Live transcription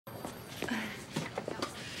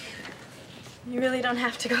You really don't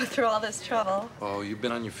have to go through all this trouble. Oh, you've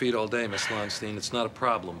been on your feet all day, Miss Lonstein. It's not a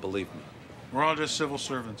problem, believe me. We're all just civil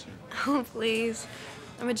servants here. Oh, please.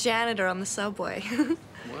 I'm a janitor on the subway.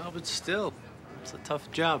 Well, but still, it's a tough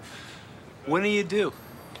job. When do you do?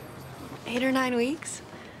 8 or 9 weeks?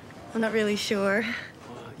 I'm not really sure.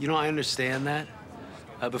 You know, I understand that.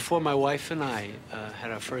 Before my wife and I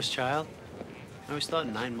had our first child, I always thought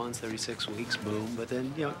 9 months, 36 weeks, boom. But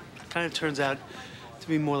then, you know, it kind of turns out to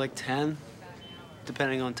be more like 10,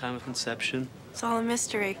 depending on time of conception. It's all a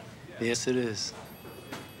mystery. Yes, it is.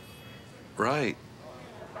 Right.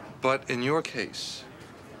 But in your case,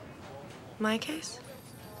 My case?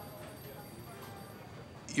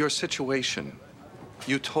 your situation,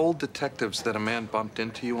 you told detectives that a man bumped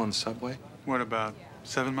into you on the subway? What, about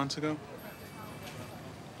 7 months ago?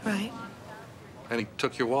 Right. And he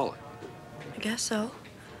took your wallet? I guess so.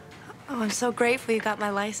 Oh, I'm so grateful you got my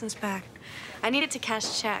license back. I needed to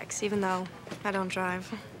cash checks, even though I don't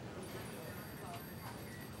drive.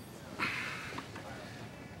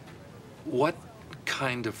 What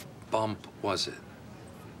kind of bump was it?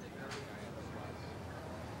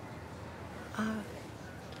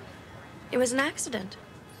 It was an accident.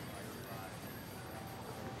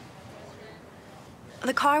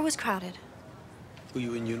 The car was crowded. Were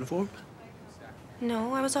you in uniform?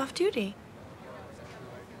 No, I was off duty.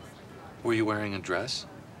 Were you wearing a dress?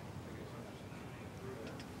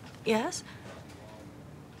 Yes?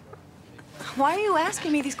 Why are you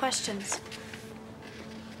asking me these questions?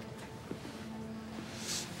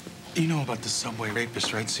 You know about the subway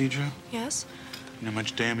rapist, right, Cedra? Yes? You know how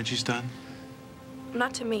much damage he's done?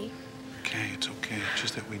 Not to me. Okay, it's okay. It's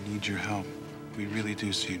just that we need your help. We really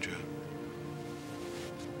do, Cedra.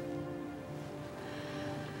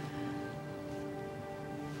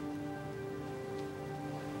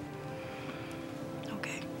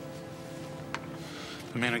 Okay.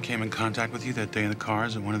 The man who came in contact with you that day in the car,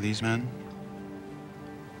 is it one of these men?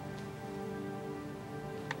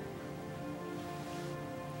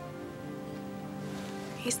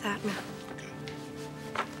 He's that man.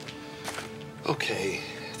 Okay.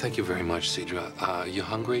 Thank you very much, Cedra. You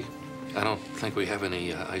hungry? I don't think we have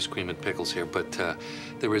any ice cream and pickles here, but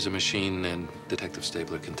there is a machine, and Detective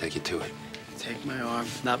Stabler can take you to it. Take my arm,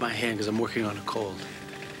 not my hand, because I'm working on a cold.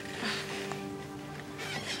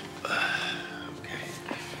 Okay.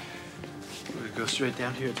 We're gonna go straight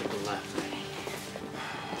down here to the left.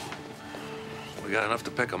 We got enough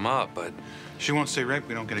to pick him up, but She won't say rape,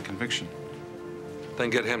 we don't get a conviction. then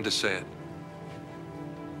get him to say it.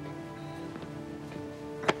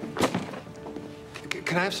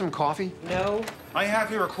 Can I have some coffee? No. I have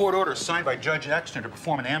here a court order signed by Judge Exner to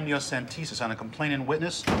perform an amniocentesis on a complainant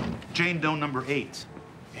witness, Jane Doe number 8.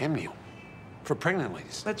 Amnio. For pregnant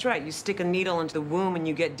ladies. That's right. You stick a needle into the womb and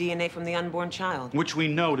you get DNA from the unborn child. Which we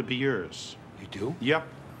know to be yours. You do? Yep.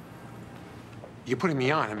 You're putting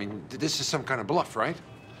me on. I mean, this is some kind of bluff, right?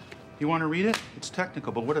 You want to read it? It's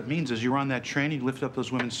technical, but what it means is you were on that train, you lifted up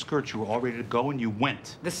those women's skirts, you were all ready to go, and you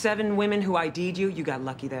went. The 7 women who ID'd you, you got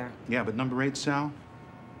lucky there. Yeah, but number 8, Sal,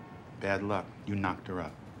 bad luck. You knocked her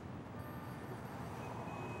up.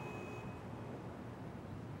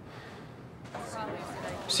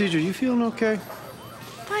 Cedra, you feeling okay?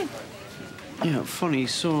 Fine. Yeah, funny,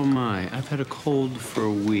 so am I. I've had a cold for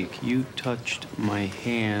a week. You touched my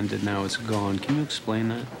hand and now it's gone. Can you explain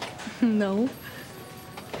that? No.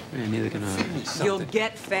 Yeah, neither can I. You'll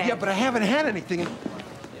get fed. Yeah, but I haven't had anything.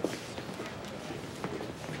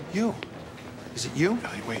 You. Is it you?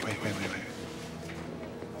 Ellie, wait.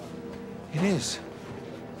 It is.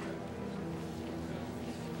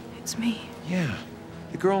 It's me. Yeah.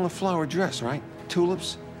 The girl in the flower dress, right?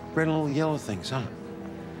 Tulips, red and little yellow things, huh?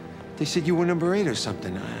 They said you were number 8 or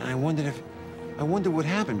something. I wondered what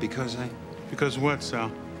happened because Because what,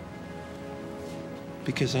 Sal?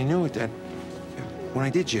 Because I knew it that when I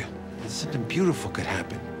did you, that something beautiful could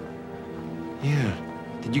happen. Yeah.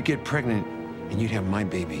 That you'd get pregnant and you'd have my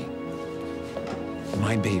baby.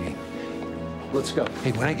 My baby. Let's go.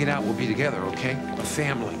 Hey, when I get out, we'll be together, okay? A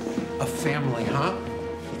family. A family, huh?